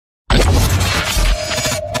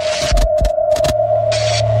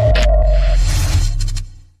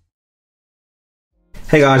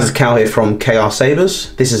Hey guys, it's Cal here from KR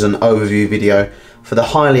Sabers. This is an overview video for the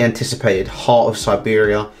highly anticipated Heart of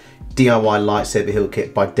Siberia DIY lightsaber hilt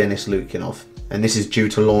kit by Denis Lukyanov, and this is due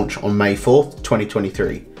to launch on May 4th,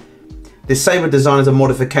 2023. This saber design is a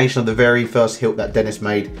modification of the very first hilt that Denis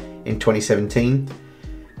made in 2017.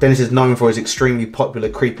 Denis is known for his extremely popular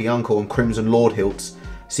Creepy Uncle and Crimson Lord hilts,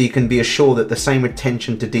 so you can be assured that the same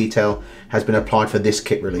attention to detail has been applied for this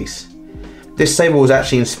kit release. This saber was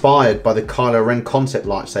actually inspired by the Kylo Ren concept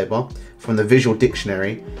lightsaber from the Visual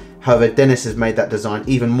Dictionary. However, Denis has made that design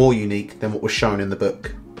even more unique than what was shown in the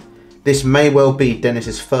book. This may well be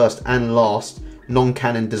Denis's first and last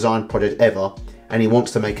non-canon design project ever, and he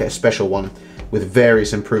wants to make it a special one with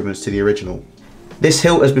various improvements to the original. This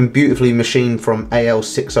hilt has been beautifully machined from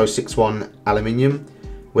AL6061 aluminium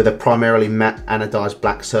with a primarily matte anodized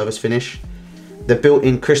black surface finish. The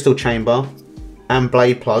built-in crystal chamber and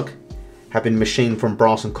blade plug have been machined from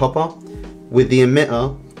brass and copper, with the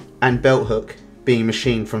emitter and belt hook being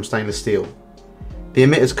machined from stainless steel. The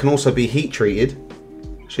emitters can also be heat treated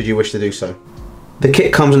should you wish to do so. The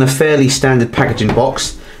kit comes in a fairly standard packaging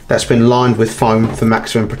box that's been lined with foam for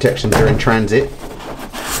maximum protection during transit.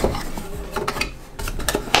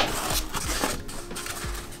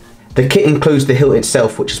 The kit includes the hilt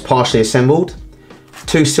itself, which is partially assembled,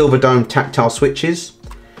 2 silver dome tactile switches,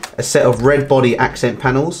 a set of red body accent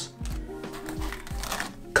panels,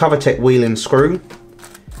 Covertech wheel and screw,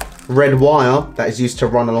 red wire that is used to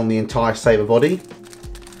run along the entire saber body,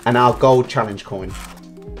 and our gold challenge coin.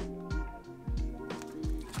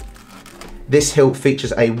 This hilt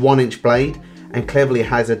features a 1-inch blade and cleverly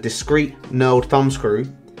has a discreet knurled thumb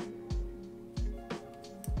screw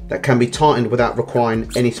that can be tightened without requiring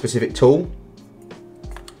any specific tool.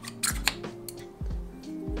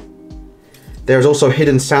 There is also a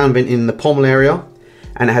hidden sound vent in the pommel area,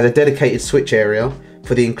 and it has a dedicated switch area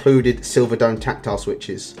for the included silver dome tactile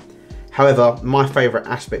switches. However, my favourite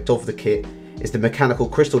aspect of the kit is the mechanical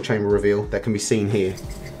crystal chamber reveal that can be seen here.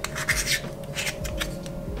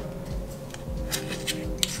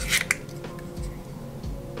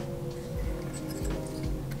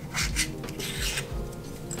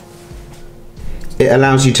 It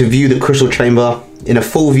allows you to view the crystal chamber in a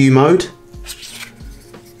full view mode,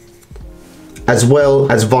 as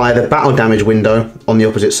well as via the battle damage window on the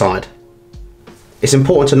opposite side. It's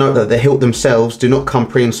important to note that the hilt themselves do not come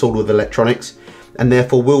pre-installed with electronics, and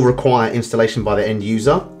therefore will require installation by the end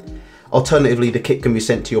user. Alternatively, the kit can be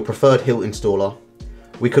sent to your preferred hilt installer.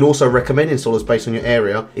 We could also recommend installers based on your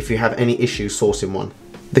area if you have any issues sourcing one.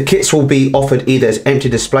 The kits will be offered either as empty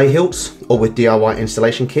display hilts or with DIY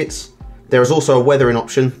installation kits. There is also a weathering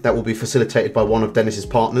option that will be facilitated by one of Denis's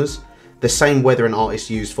partners, the same weathering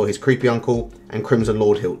artist used for his Creepy Uncle and Crimson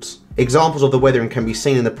Lord hilts. Examples of the weathering can be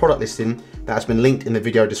seen in the product listing that has been linked in the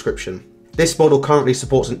video description. This model currently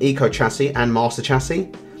supports an Eco chassis and Master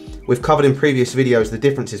chassis. We've covered in previous videos the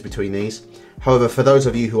differences between these. However, for those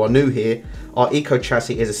of you who are new here, our Eco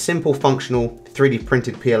chassis is a simple functional 3D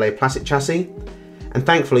printed PLA plastic chassis, and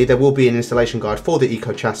thankfully there will be an installation guide for the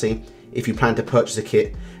Eco chassis if you plan to purchase a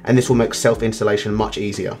kit, and this will make self-installation much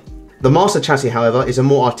easier. The Master chassis, however, is a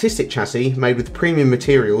more artistic chassis made with premium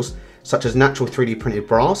materials such as natural 3D printed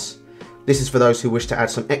brass. This is for those who wish to add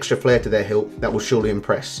some extra flair to their hilt that will surely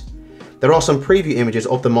impress. There are some preview images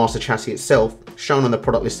of the Master chassis itself shown on the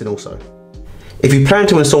product listing also. If you plan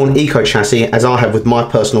to install an Eco chassis, as I have with my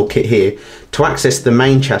personal kit here, to access the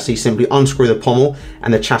main chassis, simply unscrew the pommel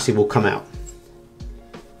and the chassis will come out.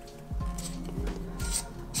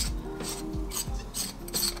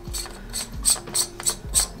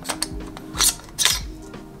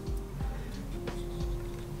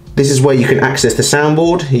 This is where you can access the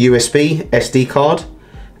soundboard, USB, SD card,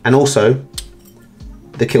 and also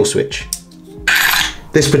the kill switch.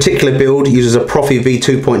 This particular build uses a Profi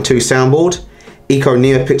V2.2 soundboard, Eco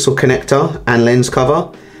NeoPixel connector and lens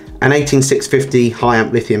cover, an 18650 high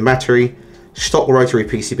amp lithium battery, stock rotary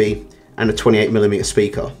PCB, and a 28mm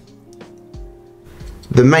speaker.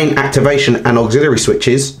 The main activation and auxiliary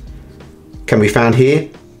switches can be found here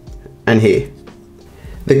and here.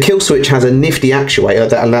 The kill switch has a nifty actuator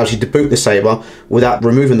that allows you to boot the saber without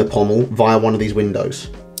removing the pommel via one of these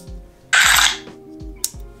windows.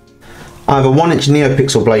 I have a 1-inch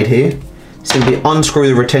NeoPixel blade here. Simply unscrew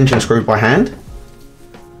the retention screw by hand.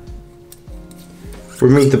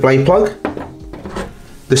 Remove the blade plug.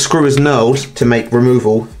 The screw is knurled to make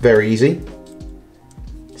removal very easy.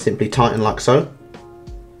 Simply tighten like so.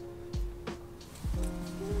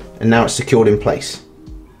 And now it's secured in place.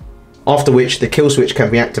 After which the kill switch can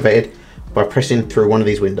be activated by pressing through one of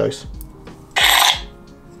these windows.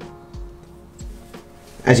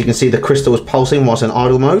 As you can see, the crystal is pulsing whilst in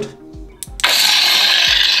idle mode.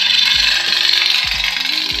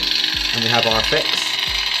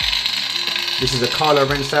 This is a Kylo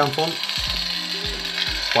Ren sound font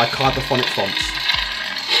by Kyberphonic Fonts.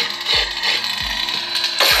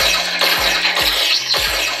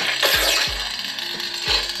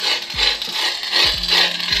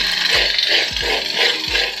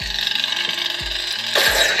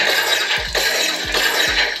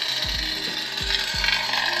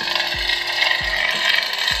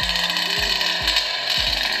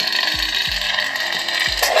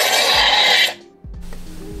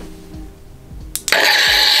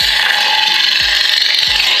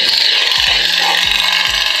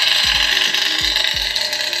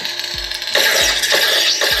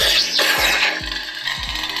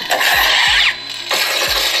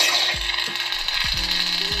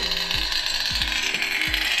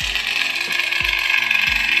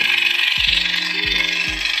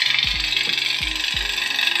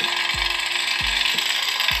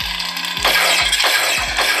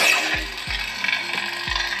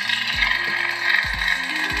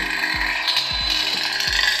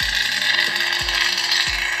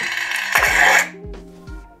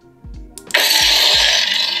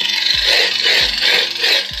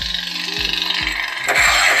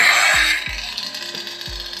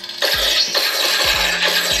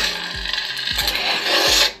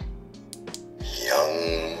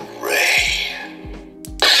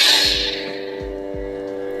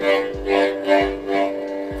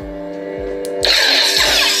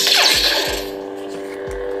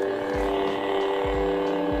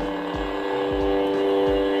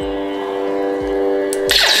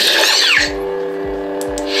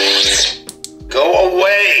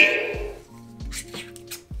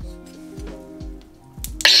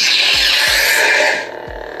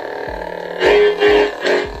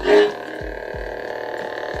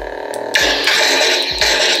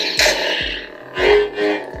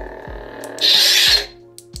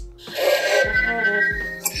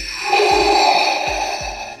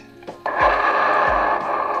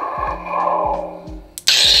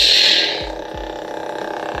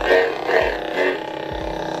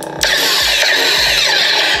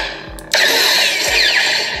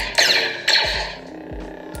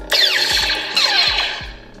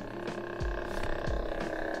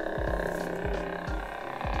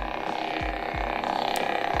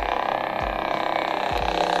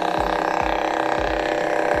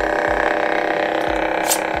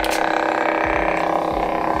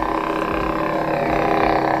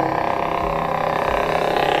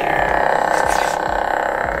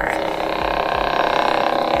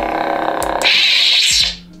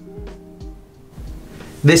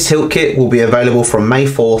 This hilt kit will be available from May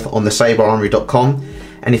 4th on the saberarmory.com,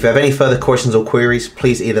 and if you have any further questions or queries,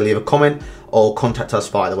 please either leave a comment or contact us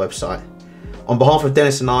via the website. On behalf of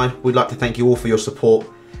Dennis and I, we'd like to thank you all for your support.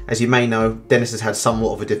 As you may know, Dennis has had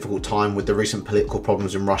somewhat of a difficult time with the recent political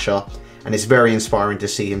problems in Russia, and it's very inspiring to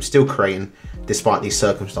see him still creating despite these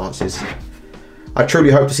circumstances. I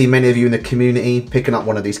truly hope to see many of you in the community picking up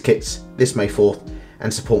one of these kits this May 4th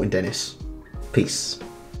and supporting Dennis. Peace.